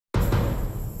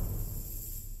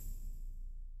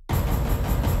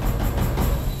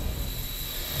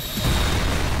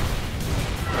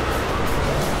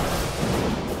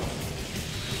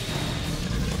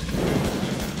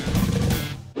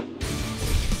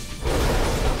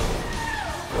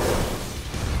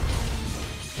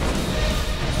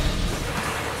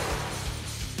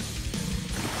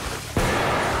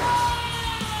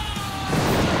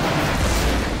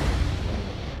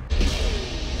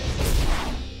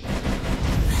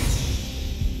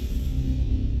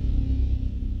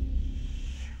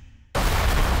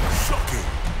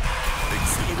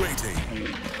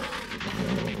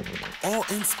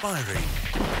awe-inspiring,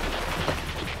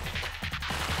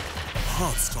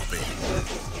 heart-stopping,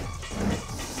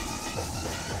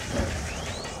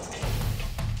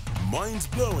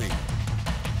 mind-blowing,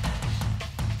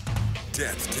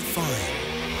 death-defying,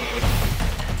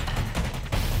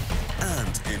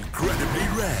 and incredibly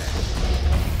rare.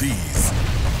 These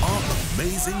are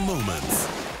amazing moments.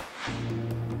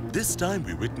 This time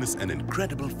we witness an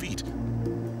incredible feat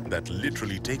that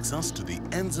literally takes us to the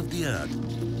ends of the earth.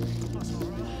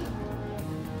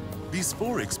 These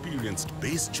 4 experienced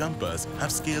base jumpers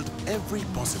have scaled every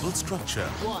possible structure.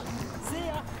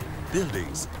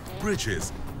 Buildings,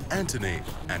 bridges, antennae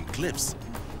and cliffs,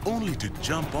 only to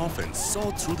jump off and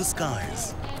soar through the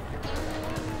skies.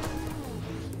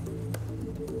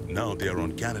 Now they are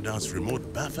on Canada's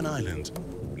remote Baffin Island,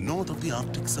 north of the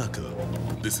Arctic Circle.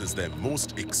 This is their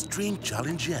most extreme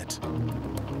challenge yet.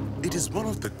 It is one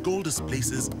of the coldest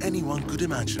places anyone could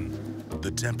imagine. The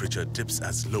temperature dips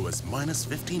as low as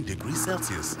 -15 degrees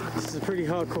Celsius. This is a pretty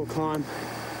hardcore climb.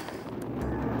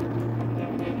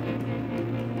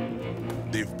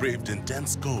 They've braved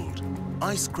intense cold,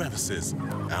 ice crevices,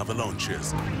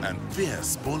 avalanches, and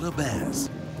fierce polar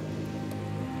bears.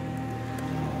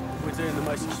 We're doing the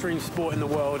most extreme sport in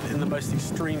the world, in the most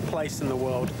extreme place in the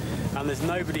world, and there's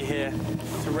nobody here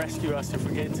to rescue us if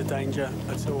we get into danger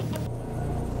at all.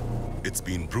 It's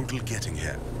been brutal getting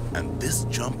here, and this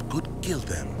jump could kill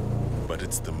them. But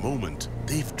it's the moment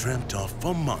they've dreamt of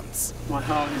for months. My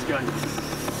heart is going.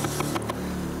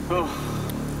 Oh.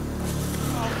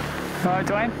 All right,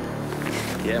 Dwayne?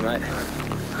 Yeah, mate.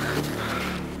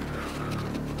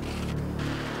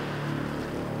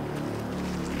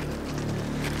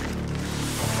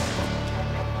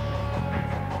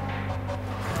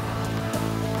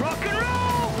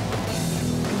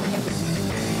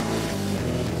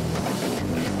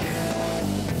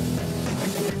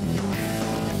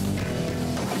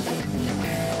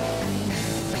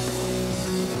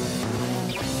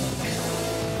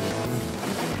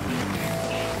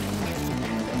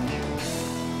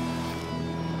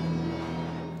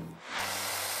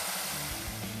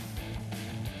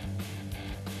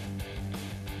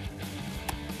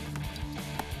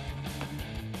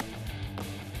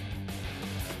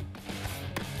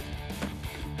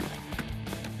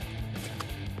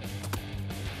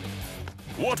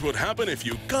 What would happen if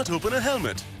you cut open a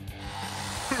helmet?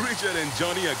 Richard and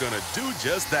Johnny are gonna do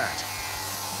just that.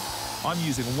 I'm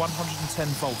using a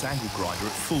 110-volt angle grinder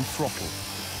at full throttle.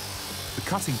 The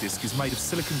cutting disc is made of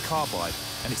silicon carbide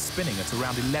and it's spinning at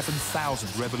around 11,000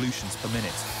 revolutions per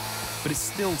minute. But it's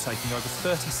still taking over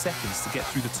 30 seconds to get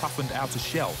through the toughened outer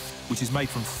shell, which is made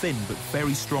from thin but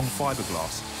very strong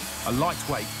fiberglass, a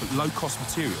lightweight but low-cost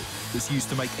material that's used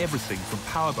to make everything from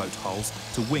powerboat hulls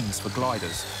to wings for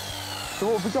gliders. So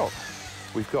what have we got?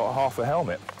 We've got half a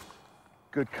helmet.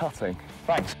 Good cutting.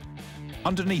 Thanks.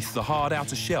 Underneath the hard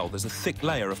outer shell, there's a thick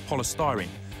layer of polystyrene,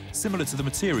 similar to the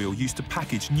material used to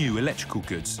package new electrical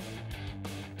goods.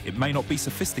 It may not be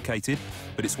sophisticated,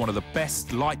 but it's one of the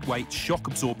best lightweight,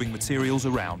 shock-absorbing materials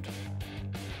around.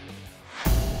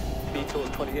 VTOL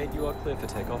 28, you are clear for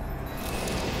takeoff.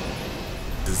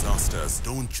 Disasters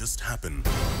don't just happen.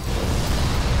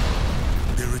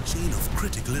 They're a chain of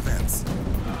critical events.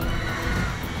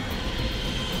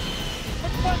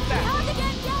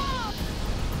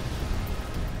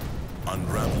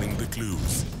 Unraveling the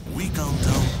clues, we count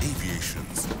down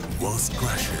aviation's worst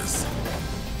crashes.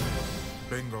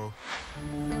 Bingo.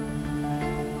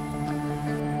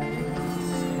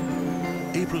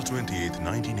 April 28,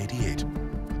 1988.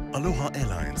 Aloha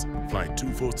Airlines Flight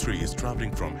 243 is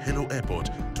traveling from Hilo Airport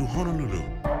to Honolulu.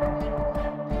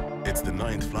 It's the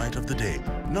 9th flight of the day,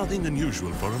 nothing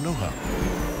unusual for Aloha.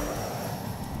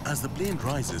 As the plane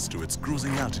rises to its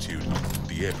cruising altitude,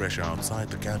 the air pressure outside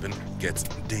the cabin gets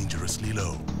dangerously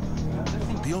low.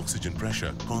 The oxygen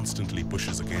pressure constantly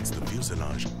pushes against the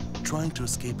fuselage, trying to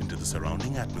escape into the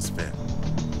surrounding atmosphere.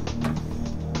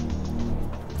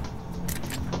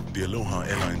 The Aloha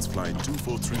Airlines Flight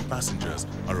 243 passengers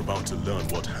are about to learn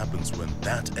what happens when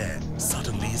that air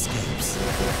suddenly escapes.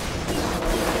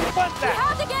 What's that? We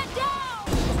have to get down!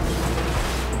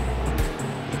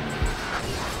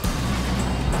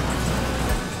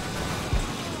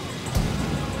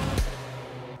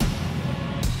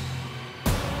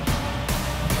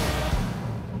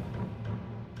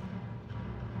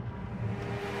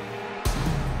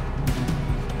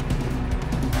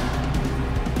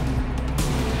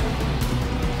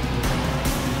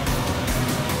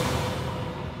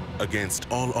 Against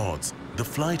all odds, the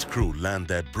flight crew land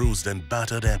their bruised and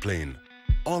battered airplane.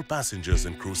 All passengers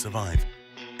and crew survive,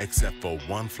 except for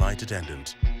one flight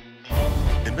attendant.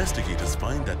 Investigators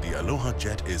find that the Aloha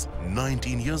jet is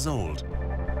 19 years old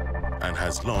and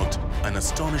has logged an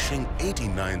astonishing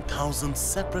 89,000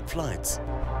 separate flights.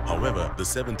 However, the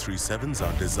 737s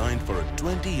are designed for a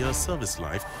 20-year service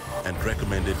life and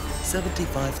recommended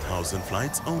 75,000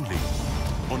 flights only.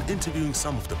 On interviewing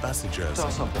some of the passengers,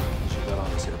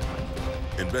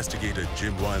 investigator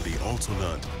Jim Wiley also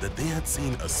learned that they had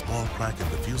seen a small crack in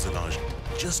the fuselage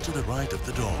just to the right of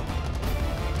the door.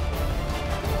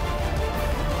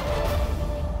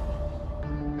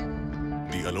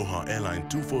 The Aloha Airline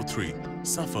 243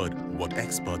 suffered what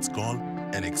experts call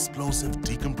an explosive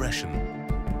decompression.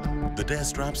 The tear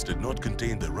straps did not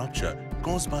contain the rupture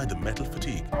caused by the metal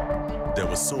fatigue. There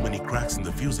were so many cracks in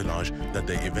the fuselage that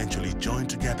they eventually joined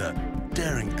together,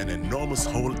 tearing an enormous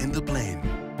hole in the plane.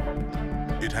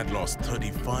 It had lost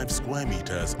 35 square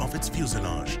meters of its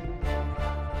fuselage.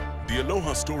 The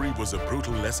Aloha story was a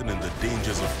brutal lesson in the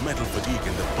dangers of metal fatigue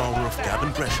and the power of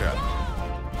cabin pressure.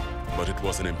 But it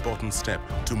was an important step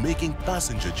to making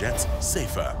passenger jets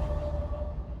safer.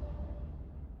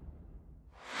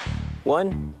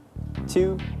 1,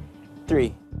 2,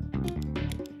 3.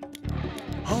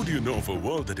 How do you know of a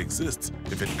world that exists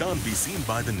if it can't be seen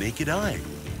by the naked eye?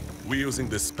 We're using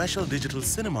this special digital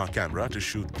cinema camera to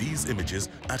shoot these images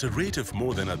at a rate of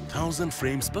more than 1,000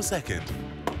 frames per second.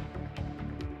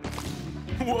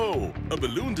 Whoa! A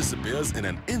balloon disappears in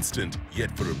an instant,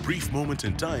 yet for a brief moment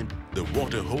in time, the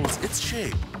water holds its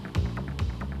shape.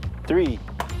 3,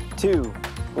 2,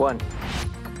 1.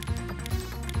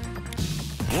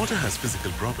 Water has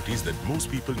physical properties that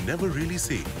most people never really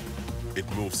see. It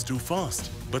moves too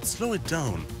fast, but slow it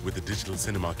down with the digital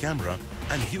cinema camera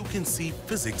and you can see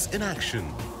physics in action.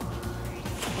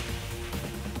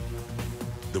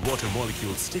 The water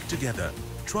molecules stick together,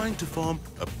 trying to form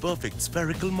a perfect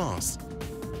spherical mass.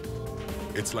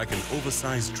 It's like an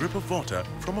oversized drip of water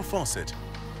from a faucet.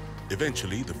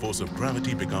 Eventually, the force of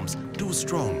gravity becomes too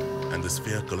strong and the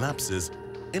sphere collapses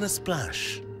in a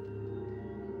splash.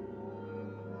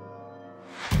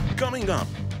 Coming up,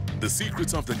 the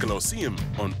secrets of the Colosseum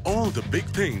on all the big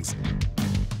things.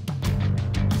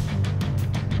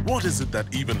 What is it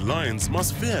that even lions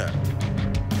must fear?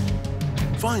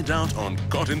 Find out on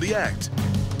Caught in the Act.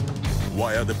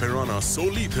 Why are the piranhas so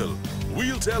lethal?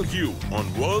 We'll tell you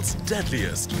on World's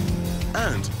Deadliest.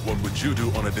 And what would you do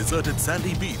on a deserted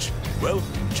sandy beach? Well,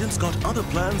 Jim's got other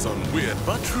plans on Weird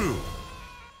But True.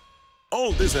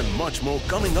 All this and much more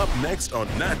coming up next on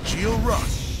Nat Geo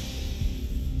Rush.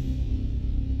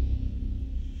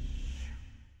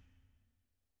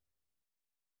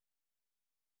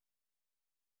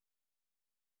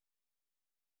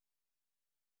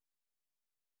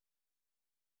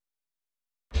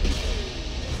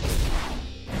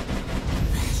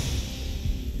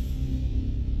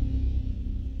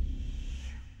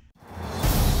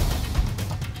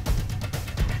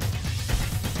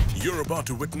 You're about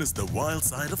to witness the wild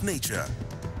side of nature.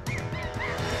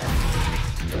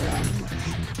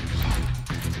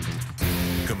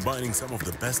 Combining some of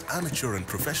the best amateur and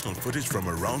professional footage from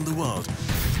around the world.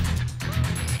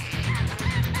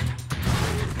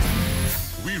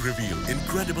 We reveal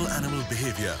incredible animal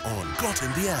behavior on Caught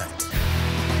in the Act.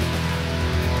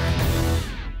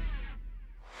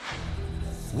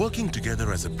 Working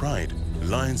together as a pride,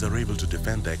 lions are able to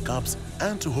defend their cubs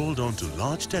and to hold on to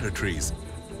large territories.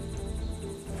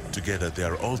 Together, they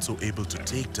are also able to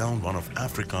take down one of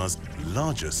Africa's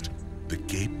largest, the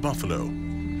Cape buffalo.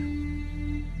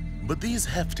 But these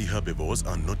hefty herbivores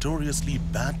are notoriously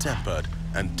bad-tempered,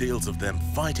 and tales of them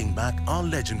fighting back are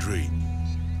legendary.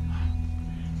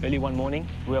 Early one morning,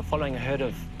 we were following a herd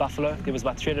of buffalo. There was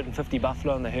about 350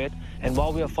 buffalo in the herd, and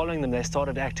while we were following them, they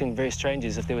started acting very strange,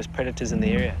 as if there was predators in the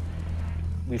area.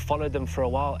 We followed them for a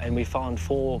while, and we found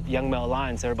 4 young male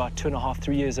lions. They're about 2.5,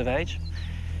 3 years of age.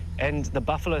 And the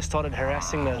buffalo started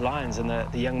harassing the lions, and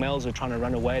the young males were trying to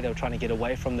run away. They were trying to get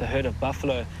away from the herd of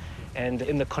buffalo. And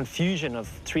in the confusion of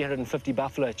 350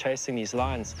 buffalo chasing these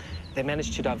lions, they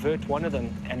managed to divert one of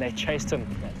them, and they chased him.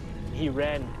 He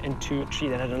ran into a tree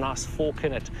that had a nice fork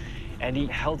in it, and he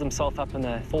held himself up in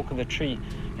the fork of the tree.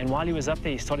 And while he was up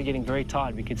there, he started getting very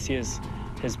tired. We could see his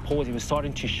paws. He was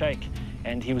starting to shake,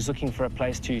 and he was looking for a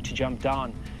place to jump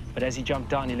down. But as he jumped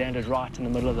down, he landed right in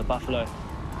the middle of the buffalo.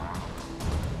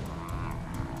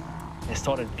 They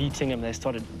started beating him, they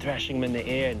started thrashing him in the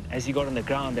air, and as he got on the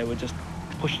ground, they were just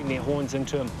pushing their horns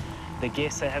into him. The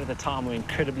guests they had at the time were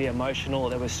incredibly emotional.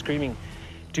 They were screaming,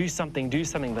 do something,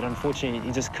 but unfortunately,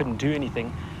 he just couldn't do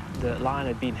anything. The lion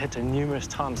had been hit numerous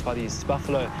times by these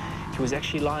buffalo. He was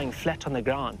actually lying flat on the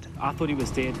ground. I thought he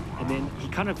was dead, and then he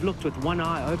kind of looked with one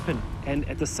eye open, and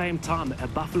at the same time, a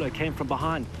buffalo came from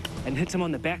behind and hit him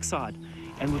on the backside.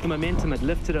 And with the momentum, it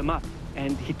lifted him up,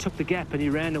 and he took the gap and he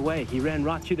ran away. He ran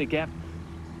right through the gap.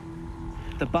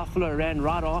 The buffalo ran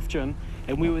right after him,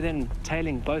 and we were then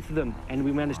tailing both of them, and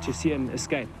we managed to see him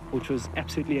escape, which was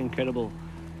absolutely incredible.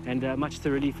 And much to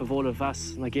the relief of all of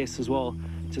us, and I guess as well,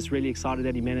 just really excited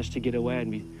that he managed to get away,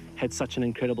 and we had such an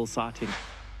incredible sighting.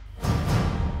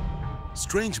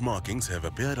 Strange markings have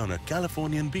appeared on a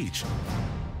Californian beach.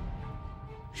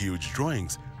 Huge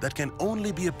drawings that can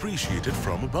only be appreciated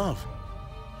from above.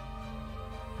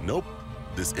 Nope,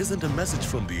 this isn't a message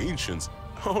from the ancients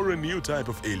or a new type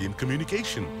of alien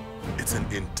communication. It's an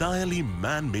entirely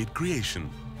man-made creation.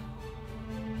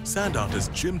 Sand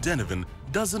artist Jim Denevan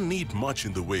doesn't need much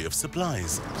in the way of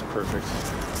supplies. It's perfect.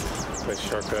 Nice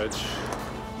sharp edge.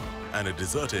 And a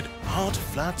deserted, hard,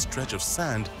 flat stretch of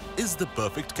sand is the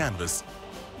perfect canvas.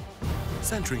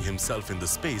 Centering himself in the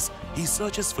space, he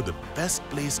searches for the best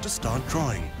place to start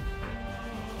drawing.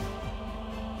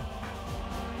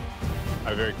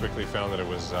 I very quickly found that it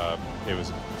was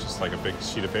just like a big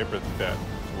sheet of paper that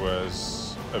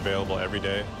was available every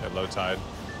day at low tide,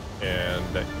 and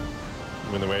that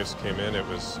when the waves came in, it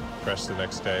was fresh the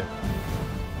next day.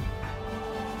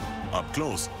 Up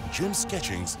close, Jim's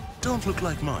sketchings don't look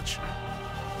like much.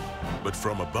 But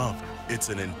from above, it's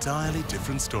an entirely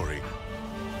different story.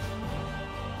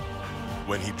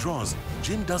 When he draws,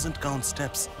 Jim doesn't count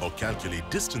steps or calculate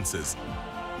distances.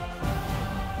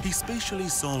 He spatially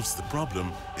solves the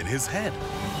problem in his head.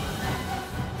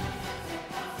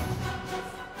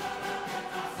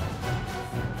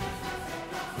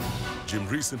 Jim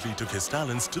recently took his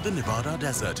talents to the Nevada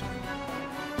desert.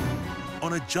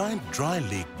 On a giant dry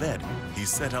lake bed, he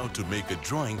set out to make a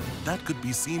drawing that could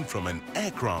be seen from an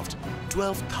aircraft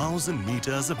 12,000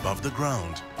 meters above the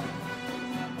ground.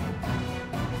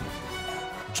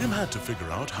 Jim had to figure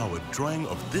out how a drawing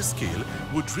of this scale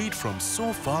would read from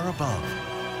so far above.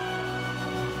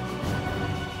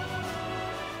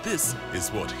 This is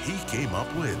what he came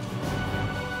up with.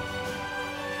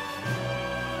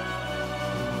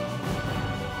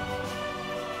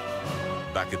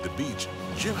 Back at the beach,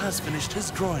 Jim has finished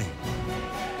his drawing.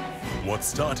 What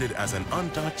started as an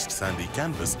untouched sandy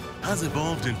canvas has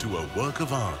evolved into a work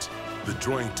of art. The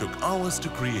drawing took hours to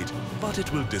create, but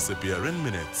it will disappear in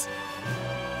minutes.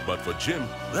 But for Jim,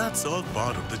 that's all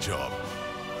part of the job.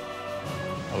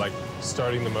 I like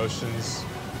starting the motions,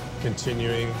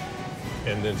 continuing,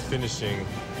 and then finishing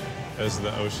as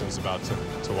the ocean's about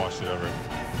to wash it over.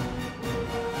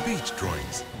 Beach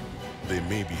drawings. They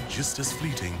may be just as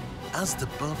fleeting as the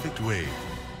perfect wave.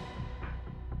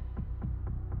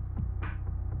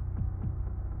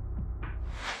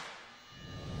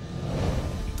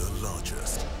 The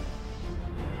largest.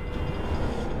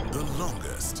 The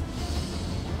longest.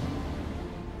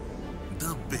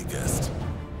 The biggest.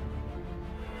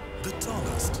 The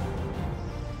tallest.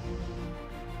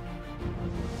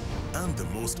 And the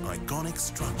most iconic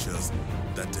structures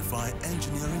that defy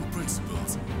engineering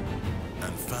principles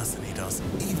and fascinate us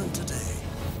even today.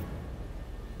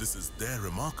 This is their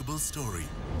remarkable story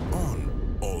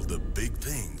on All the Big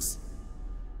Things.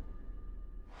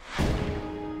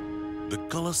 The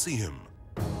Colosseum,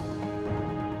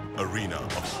 arena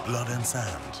of blood and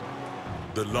sand.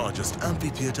 The largest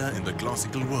amphitheater in the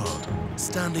classical world,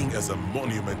 standing as a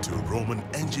monument to Roman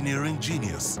engineering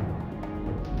genius.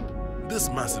 This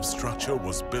massive structure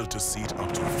was built to seat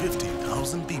up to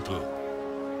 50,000 people.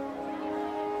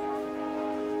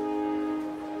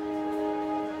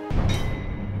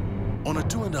 On a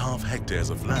 2.5 hectares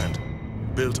of land,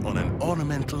 built on an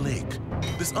ornamental lake,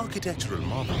 this architectural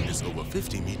marvel is over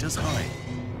 50 meters high.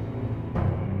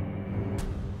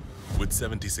 With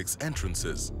 76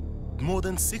 entrances, more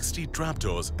than 60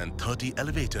 trapdoors and 30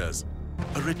 elevators,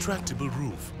 a retractable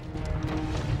roof,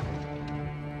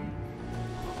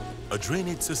 a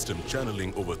drainage system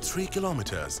channeling over 3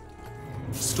 kilometers,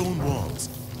 stone walls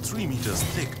 3 meters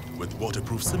thick with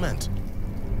waterproof cement,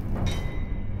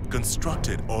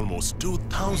 constructed almost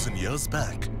 2,000 years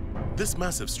back. This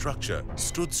massive structure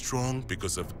stood strong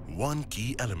because of one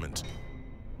key element,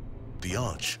 the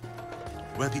arch,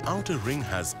 where the outer ring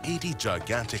has 80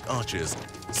 gigantic arches,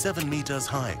 7 meters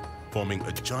high, forming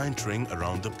a giant ring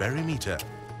around the perimeter.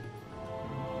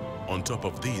 On top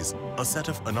of these, a set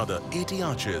of another 80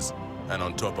 arches, and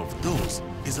on top of those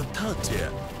is a third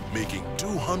tier, making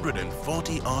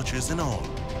 240 arches in all.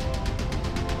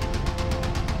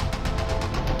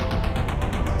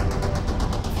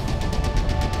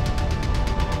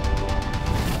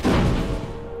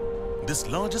 This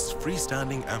largest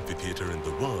freestanding amphitheater in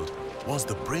the world was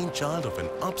the brainchild of an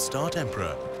upstart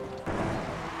emperor,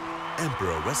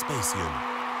 Emperor Vespasian.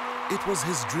 It was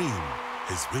his dream,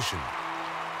 his vision,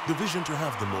 the vision to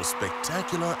have the most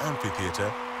spectacular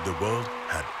amphitheater the world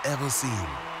had ever seen.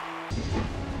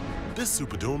 This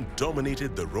Superdome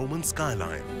dominated the Roman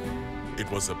skyline. It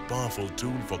was a powerful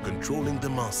tool for controlling the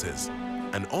masses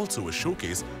and also a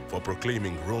showcase for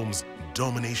proclaiming Rome's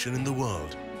domination in the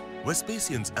world.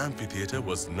 Vespasian's amphitheater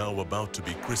was now about to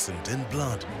be christened in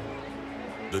blood.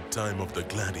 The time of the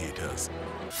gladiators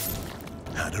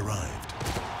had arrived.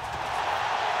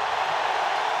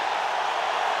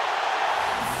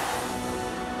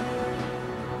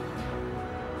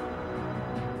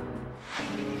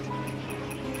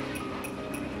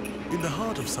 In the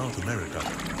heart of South America,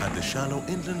 at the shallow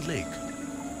inland lake,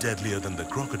 deadlier than the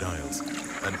crocodiles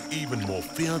and even more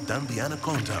feared than the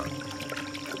anaconda,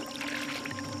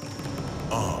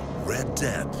 are Red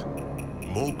Death,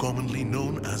 more commonly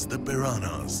known as the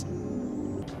piranhas.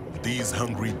 These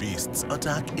hungry beasts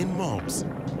attack in mobs.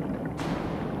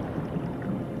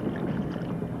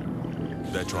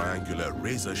 Their triangular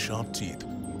razor-sharp teeth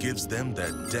gives them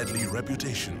their deadly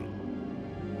reputation.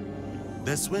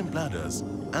 Their swim bladders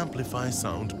amplify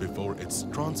sound before it's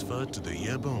transferred to the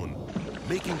ear bone,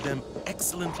 making them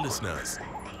excellent listeners.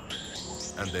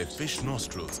 And their fish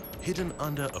nostrils, hidden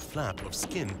under a flap of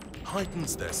skin,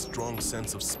 heightens their strong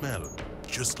sense of smell,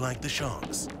 just like the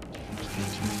sharks.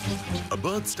 A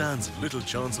bird stands little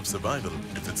chance of survival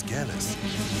if it's careless.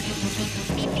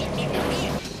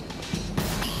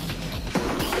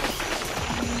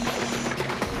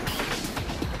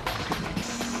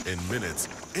 In minutes,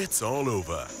 it's all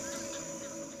over.